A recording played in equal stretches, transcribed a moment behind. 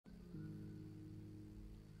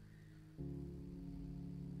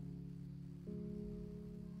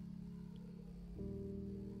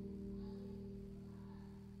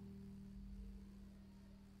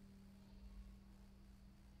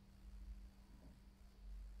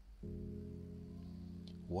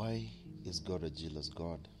Why is God a jealous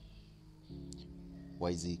God?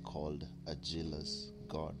 Why is he called a jealous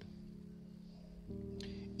God?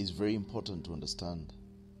 It's very important to understand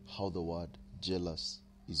how the word jealous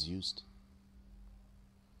is used.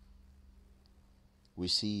 We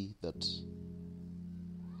see that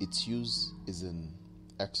its use is in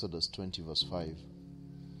Exodus 20 verse 5,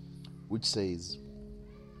 which says,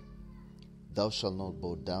 "Thou shalt not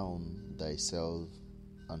bow down thyself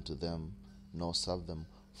unto them, nor serve them,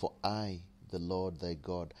 for I, the Lord thy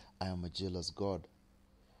God, I am a jealous God,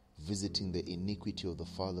 visiting the iniquity of the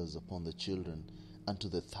fathers upon the children, unto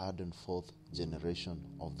the third and fourth generation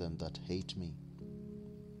of them that hate me."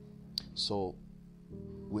 So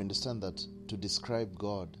we understand that to describe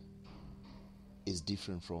God is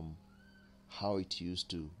different from how it used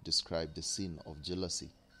to describe the sin of jealousy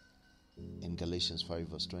in Galatians 5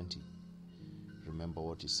 verse 20. Remember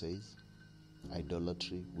what it says: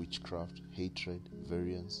 idolatry, witchcraft, hatred,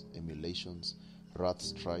 variance, emulations, wrath,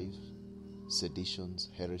 strife, seditions,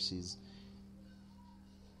 heresies.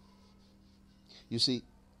 You see,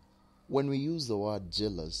 when we use the word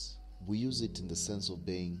jealous, we use it in the sense of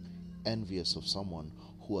being envious of someone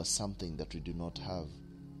who has something that we do not have.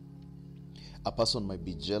 A person might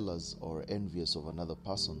be jealous or envious of another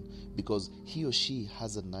person because he or she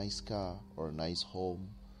has a nice car or a nice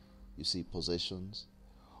home, you see, possessions.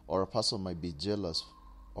 Or a person might be jealous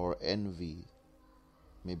or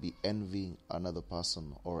maybe envying another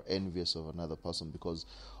person or envious of another person because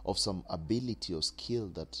of some ability or skill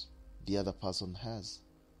that the other person has.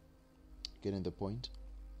 Getting the point?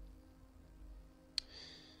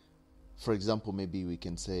 For example, maybe we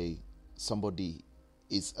can say somebody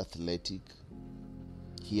is athletic.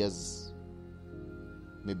 He has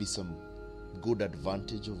maybe some good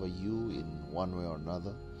advantage over you in one way or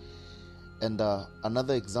another. And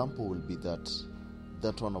another example will be that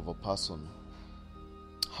one of a person,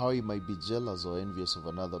 how he might be jealous or envious of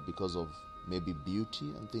another because of maybe beauty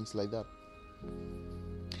and things like that.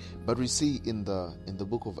 But we see in the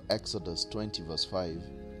book of Exodus 20 verse 5,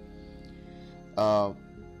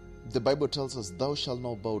 the Bible tells us, "Thou shalt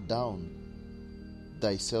not bow down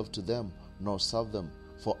thyself to them, nor serve them,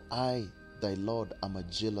 for I, thy Lord, am a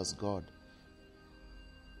jealous God."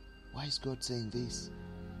 Why is God saying this?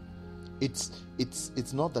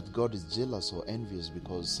 It's not that God is jealous or envious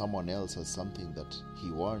because someone else has something that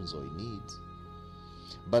he wants or he needs.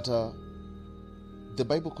 But the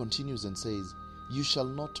Bible continues and says, "You shall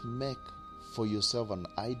not make for yourself an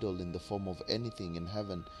idol in the form of anything in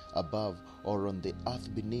heaven above, or on the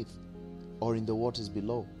earth beneath, or in the waters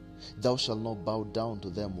below. Thou shalt not bow down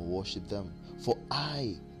to them or worship them. For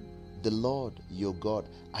I, the Lord your God,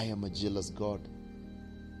 I am a jealous God."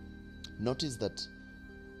 Notice that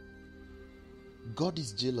God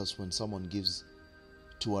is jealous when someone gives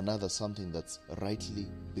to another something that rightly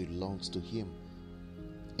belongs to him.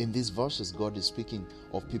 In these verses, God is speaking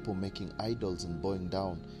of people making idols and bowing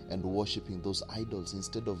down and worshipping those idols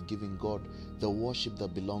instead of giving God the worship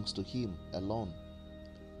that belongs to him alone.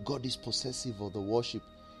 God is possessive of the worship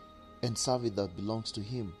and service that belongs to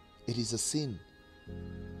him. It is a sin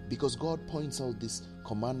because God points out this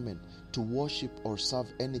commandment: to worship or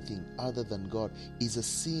serve anything other than God is a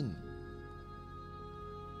sin.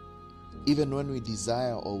 Even when we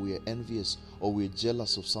desire or we are envious or we are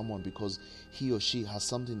jealous of someone because he or she has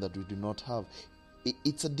something that we do not have,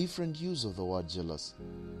 it's a different use of the word jealous.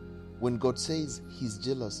 When God says he's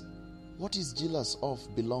jealous, what he's jealous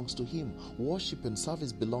of belongs to him. Worship and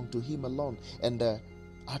service belong to him alone and are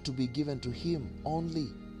to be given to him only.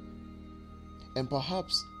 And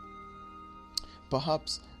perhaps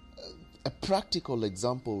a practical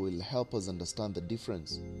example will help us understand the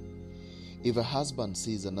difference. If a husband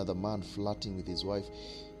sees another man flirting with his wife,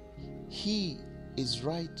 he is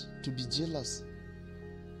right to be jealous,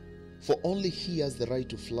 for only he has the right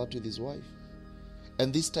to flirt with his wife.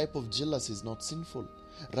 And this type of jealousy is not sinful,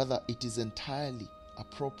 rather it is entirely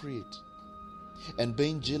appropriate. And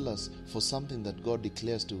being jealous for something that God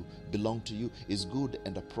declares to belong to you is good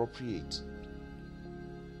and appropriate.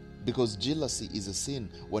 Because jealousy is a sin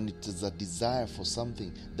when it is a desire for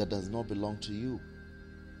something that does not belong to you.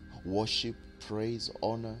 Worship, praise,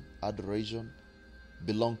 honor, adoration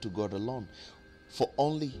belong to God alone, for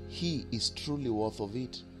only he is truly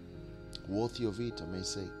worthy of it, I may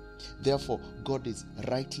say. Therefore, God is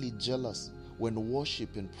rightly jealous when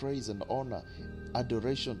worship and praise and honor,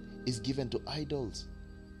 adoration is given to idols.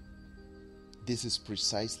 This is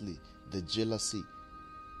precisely the jealousy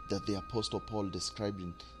that the Apostle Paul described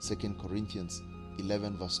in 2 Corinthians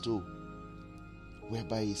 11 verse 2,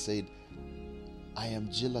 whereby he said, "I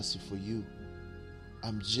am jealous for you.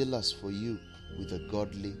 I'm jealous for you with a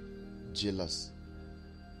godly jealous."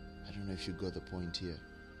 I don't know if you got the point here.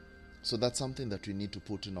 So that's something that we need to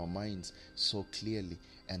put in our minds so clearly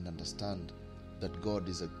and understand that God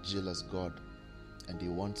is a jealous God and He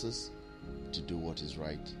wants us to do what is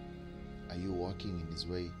right. Are you walking in His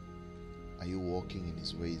way? Are you walking in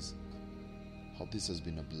His ways? Hope this has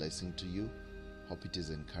been a blessing to you. Hope it has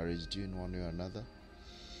encouraged you in one way or another.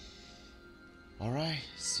 Alright,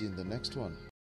 see you in the next one.